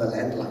sitting on the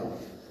landline.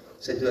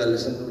 Said to her,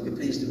 listen, would you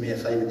please do me a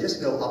favor?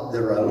 Just go up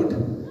the road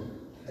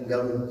and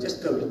go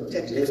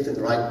check left and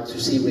right to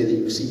see whether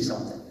you see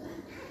something.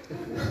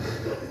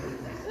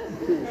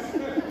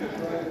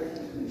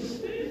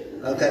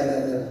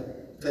 Okay,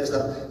 first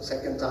time,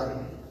 second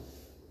time.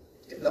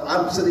 No,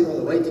 I'm sitting on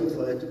the waiting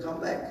for her to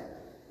come back.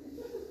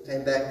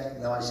 Came back,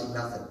 now I see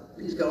nothing.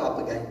 Please go up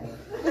again.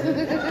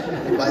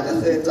 And by the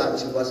third time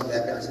she wasn't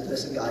happy. I said,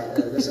 listen,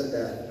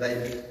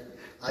 babe,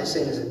 I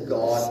sense that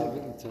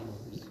God,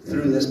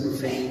 through this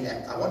prophetic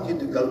act, I want you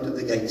to go to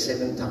the gate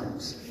 7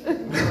 times.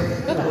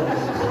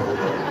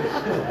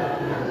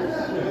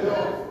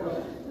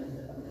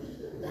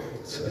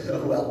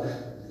 So, well,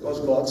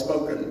 because God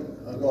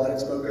had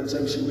spoken,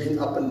 so she went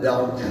up and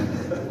down.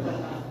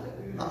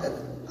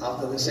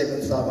 After the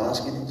 7th time, I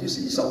asked her, did you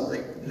see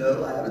something?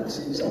 No, I haven't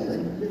seen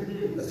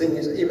something. The thing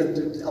is, even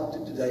up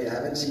to today, I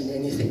haven't seen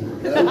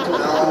anything. No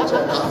clouds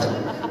or nothing.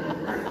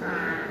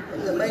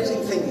 But the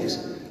amazing thing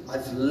is,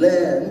 I've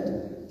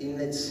learned in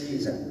that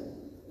season,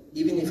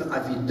 even if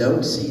you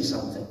don't see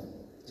something,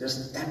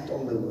 just act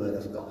on the Word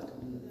of God.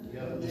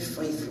 Be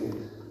faithful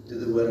to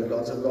the Word of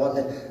God. So God,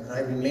 and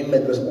I remember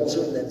it was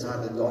also in that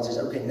time that God says,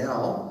 okay,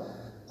 now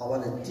I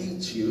want to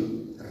teach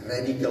you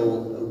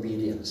radical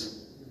obedience.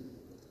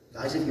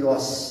 Guys, if you are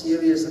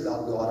serious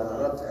about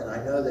God, and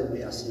I know that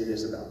we are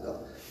serious about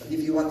God, but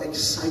if you want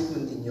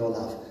excitement in your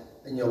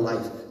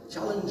life,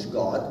 challenge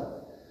God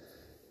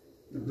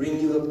to bring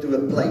you up to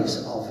a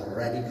place of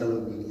radical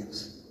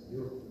obedience.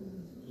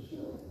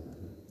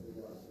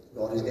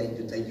 God is going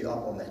to take you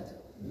up on that.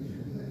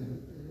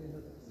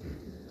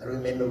 I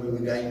remember we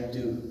were going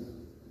to,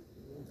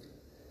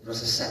 it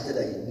was a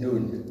Saturday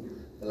noon.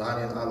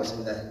 Melania and I was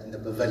in the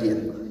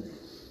pavilion.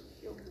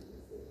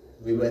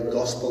 We were at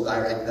Gospel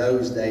Direct.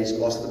 Those days,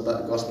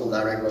 Gospel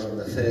Direct was on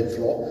the 3rd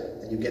floor,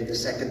 and you get the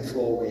 2nd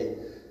floor where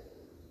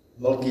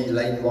Milky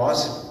Lane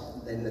was.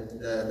 Then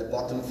the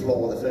bottom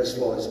floor, the 1st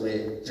floor is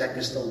where Jack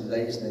is still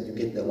based, and then you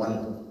get the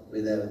one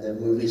where the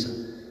movies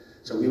are.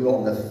 So we were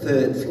on the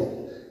 3rd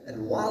floor.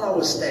 And while I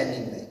was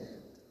standing there,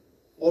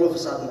 all of a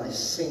sudden I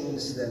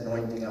sense the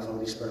anointing of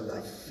Holy Spirit.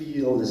 I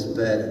feel this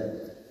burden.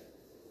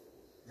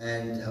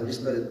 And the Holy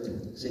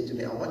Spirit said to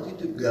me, I want you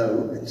to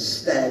go and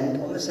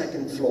stand on the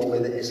 2nd floor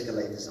where the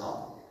escalators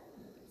are.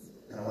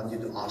 And I want you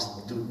to ask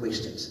me 2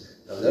 questions.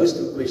 Now those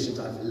 2 questions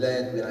I've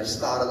learned when I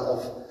started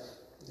off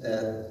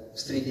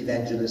street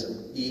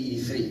evangelism,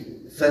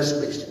 EE3. First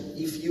question,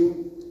 if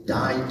you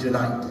die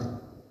tonight,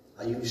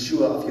 are you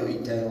sure of your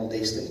eternal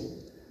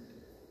destiny?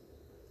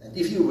 And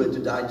if you were to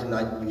die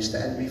tonight and you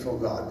stand before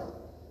God,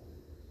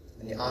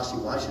 and He asks you,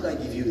 why should I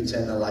give you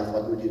eternal life,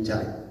 what would you tell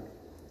Him?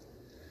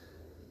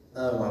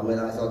 Oh my word,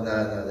 I thought,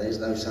 no, there's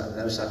no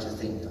such a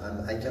thing.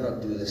 I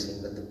cannot do this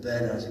thing. But the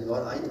burden, I said,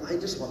 God, I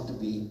just want to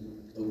be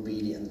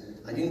obedient.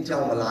 I didn't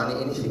tell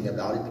Melanie anything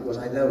about it because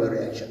I know her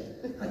reaction.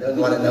 I don't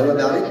want to know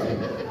about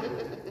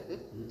it.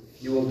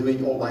 You will do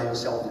it all by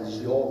yourself. It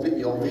is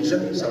your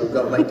vision, so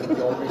go make it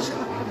your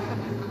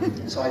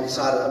mission. So I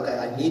decided, okay,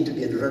 I need to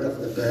get rid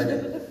of the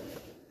burden.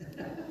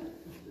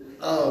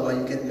 Oh, well,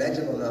 you can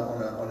imagine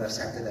on a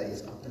Saturday,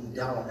 it's up and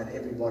down and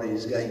everybody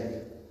is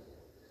going.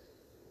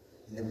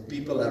 And the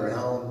people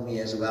around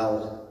me as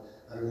well.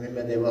 I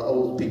remember there were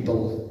old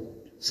people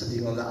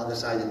sitting on the other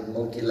side of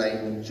Milky Lane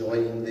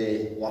enjoying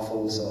their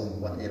waffles or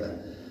whatever.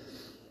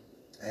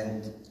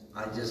 And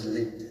I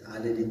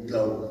let it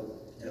go.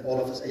 And all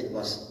of us, it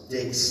was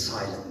dead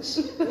silence.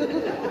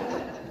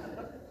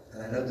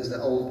 And I noticed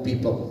the old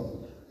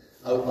people,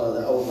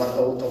 the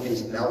old top,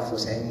 his mouth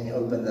was hanging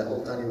open, the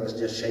whole time he was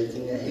just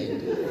shaking her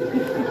head.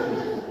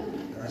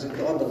 And I said,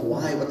 God, but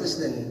why?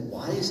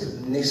 Why is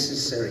it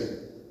necessary?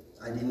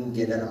 I didn't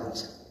get an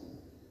answer.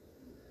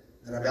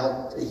 And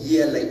about a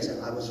year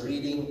later, I was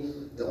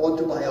reading the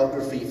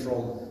autobiography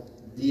from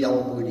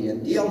D.L. Moody.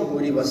 And D.L.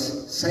 Moody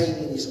was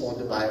saying in his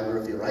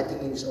autobiography, writing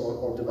in his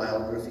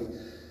autobiography,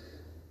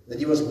 that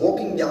he was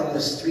walking down the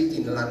street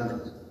in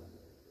London.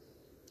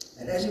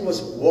 And as he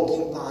was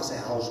walking past a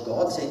house,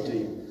 God said to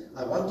him,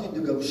 I want you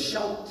to go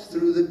shout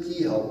through the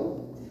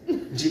keyhole,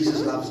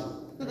 Jesus loves you.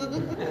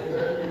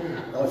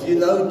 Now, if you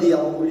know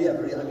D.L. Moody,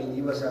 I mean,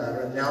 he was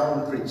a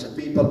renowned preacher.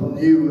 People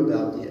knew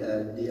about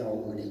D.L.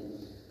 Moody.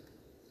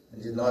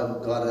 And he said,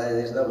 no, God,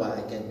 there's no way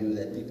I can do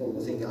that. People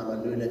will think I'm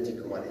a lunatic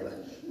or whatever.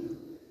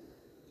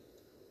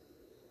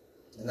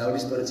 And the Holy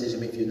Spirit says to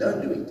me, if you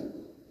don't do it,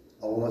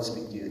 I will not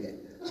speak to you again.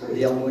 So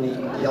D.L.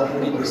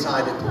 Moody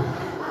decided,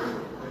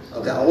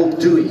 okay, I will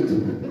do it.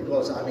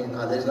 Because, I mean,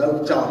 there's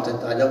no chance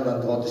that I don't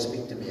want God to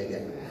speak to me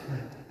again.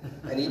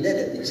 And he did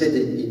it. He said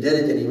that he did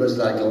it and he was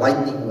like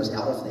lightning was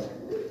out of there.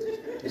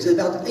 He said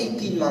about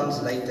 18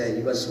 months later,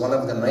 he was one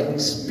of the main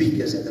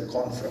speakers at the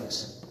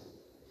conference.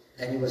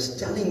 And he was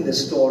telling the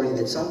story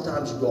that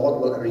sometimes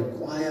God will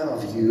require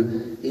of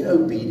you in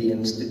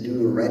obedience to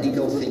do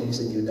radical things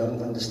and you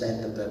don't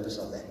understand the purpose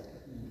of that.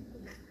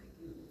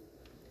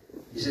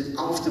 He said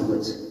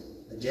afterwards,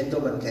 a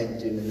gentleman came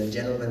to him and the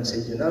gentleman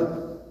said, you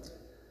know,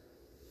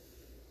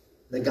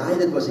 the guy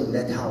that was in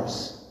that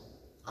house,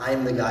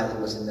 I'm the guy that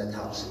was in that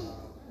house.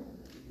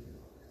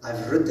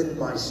 I've written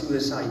my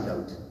suicide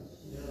note.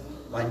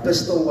 My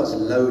pistol was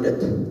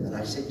loaded, and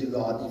I said to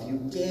God, if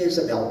you cares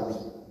about me,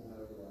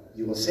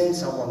 you will send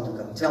someone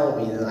to come tell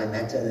me that I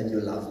matter and that you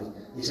love me.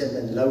 He said,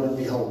 and lo and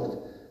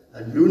behold,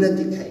 a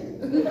lunatic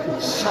came.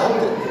 He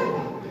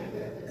shouted.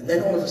 And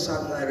then all of a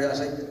sudden I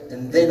realized,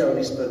 and then the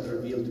Holy Spirit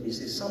revealed to me, he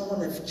said,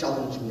 someone have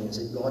challenged me and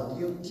said, God, do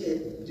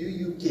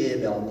you care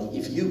about me?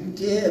 If you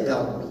care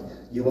about me,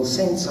 you will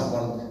send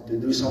someone to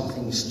do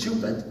something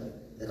stupid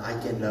that I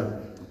can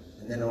know.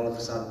 And then all of a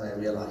sudden I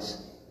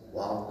realized,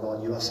 wow,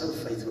 God, you are so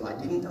faithful. I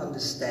didn't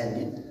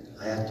understand it.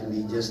 I had to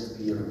be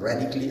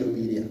radically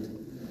obedient.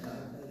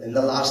 And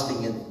the last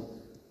thing,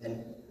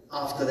 and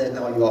after that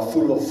now you are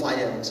full of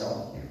fire and so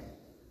on.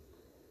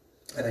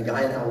 And a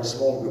guy in our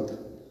small group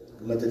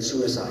committed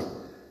suicide,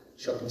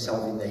 shot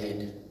himself in the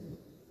head.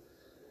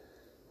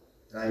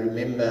 And I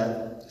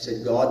remember, I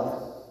said, God,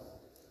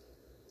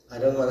 I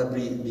don't want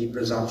to be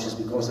presumptuous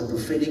because the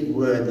prophetic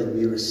word that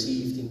we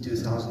received in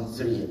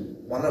 2003,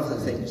 one of the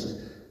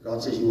things,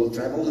 God says you will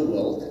travel the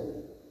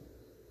world,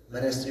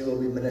 ministry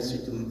will be ministry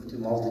to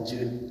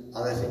multitude,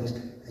 other things,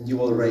 and you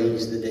will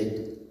raise the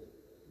dead.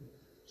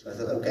 So I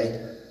thought,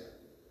 okay,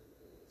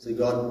 so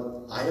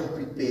God, I am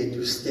prepared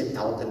to step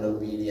out in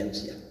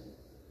obedience here.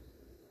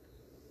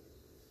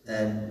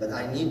 But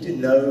I need to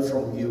know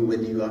from you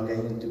whether you are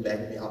going to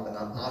back me up, and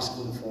I'm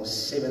asking for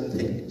 7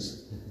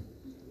 things.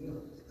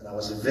 And I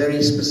was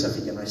very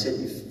specific, and I said,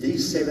 if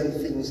these 7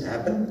 things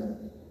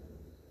happen,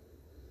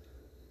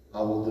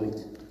 I will do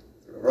it.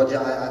 Roger,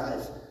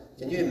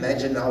 can you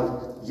imagine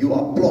now you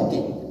are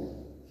plotting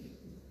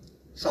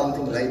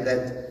something like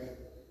that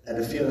at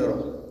a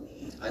funeral.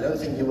 I don't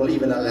think you will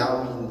even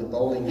allow me in the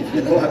building if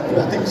you know I'm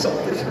plotting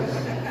something.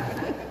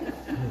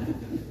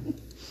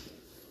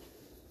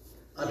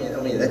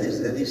 I mean that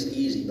is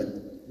easy, but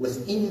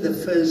within the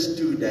first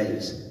 2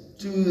 days,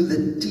 to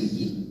the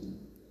T,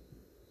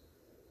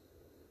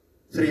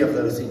 3 of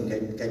those things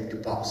came to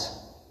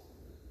pass.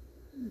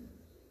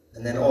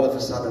 And then all of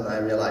a sudden I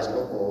realized,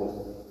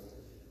 oh,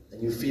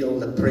 and you feel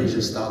the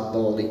pressure start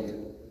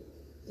building.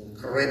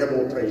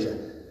 Incredible pressure.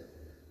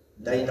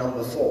 Day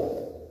number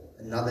 4,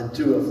 another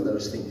 2 of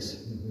those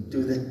things.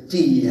 To the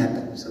T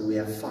happened, so we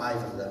have 5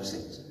 of those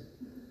things.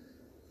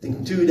 I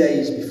think 2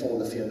 days before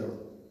the funeral.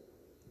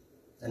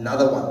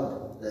 Another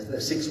one, the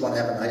 6th one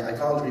happened. I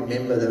can't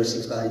remember those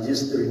 6, but I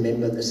just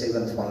remember the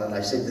 7th one. And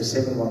I said the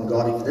 7th one,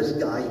 God, if this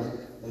guy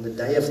on the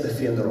day of the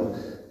funeral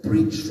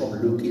preached from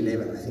Luke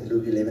 11, I think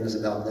Luke 11 is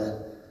about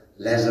the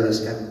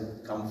Lazarus can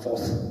come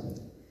forth,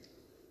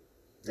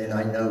 then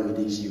I know it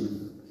is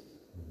you.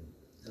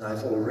 And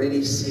I've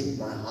already set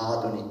my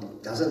heart on it.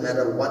 It doesn't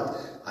matter what,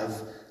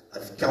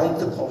 I've counted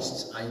the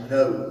costs. I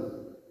know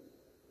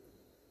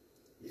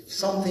if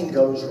something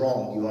goes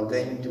wrong, you are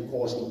going to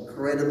cause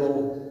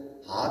incredible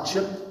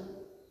hardship.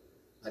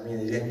 I mean,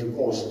 it's going to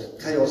cause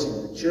chaos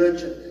in the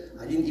church.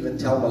 I didn't even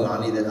tell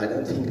Melanie that. I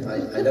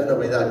don't know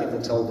whether I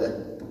even told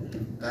her.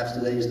 Perhaps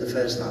today is the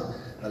first time.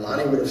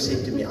 Melanie would have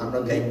said to me, I'm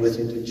not going with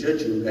you to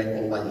church, you're going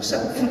all by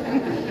yourself.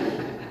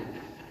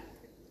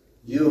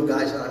 You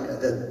guys,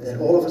 then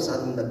all of a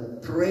sudden the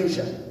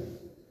pressure,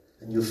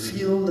 and you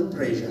feel the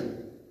pressure.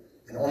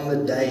 And on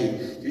the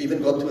day, you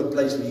even got to a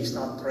place where you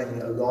start praying,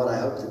 oh God, I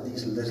hope that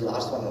this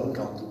last one won't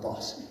come to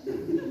pass.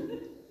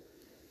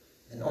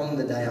 And on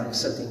the day I'm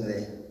sitting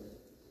there,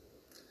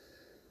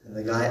 and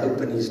the guy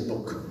opened his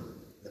book.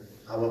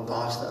 Our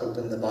pastor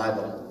opened the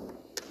Bible.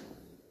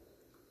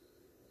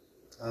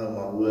 Oh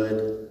my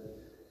word.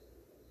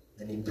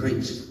 And he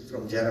preached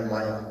from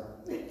Jeremiah.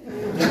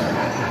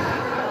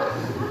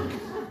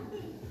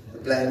 The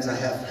plans I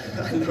have,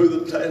 I know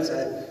the plans I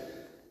have.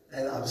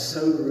 And I'm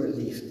so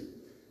relieved.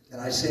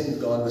 And I sensed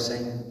God was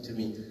saying to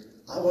me,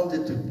 I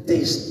wanted to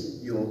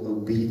test your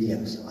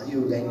obedience. Are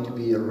you going to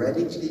be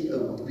radically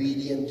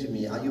obedient to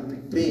me? Are you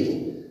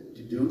prepared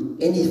to do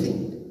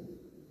anything,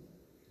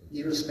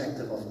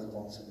 irrespective of the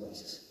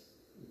consequences?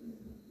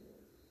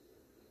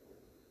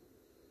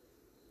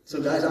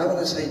 So guys, I want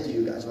to say to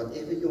you guys,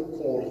 whatever your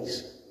call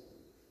is,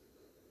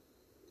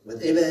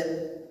 whether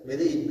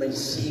it may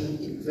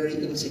seem very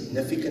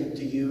insignificant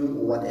to you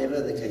or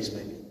whatever the case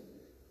may be,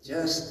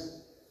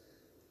 just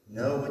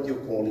know what your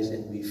call is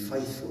and be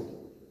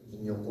faithful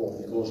in your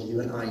call, because you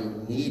and I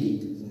need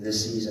it in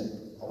this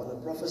season. I want to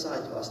prophesy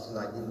to us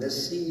tonight, in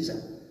this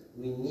season,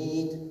 we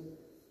need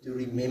to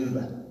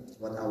remember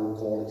what our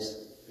call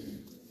is.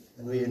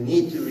 And we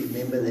need to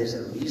remember there's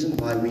a reason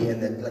why we're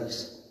in that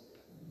place.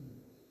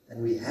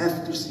 And we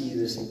have to see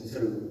this thing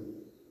through.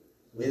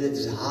 Whether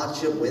it's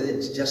hardship, whether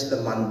it's just the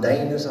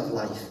mundaneness of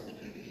life,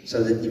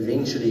 so that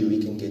eventually we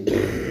can get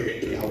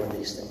to our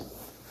destiny.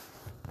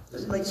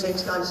 Does it make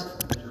sense, guys?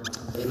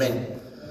 Amen.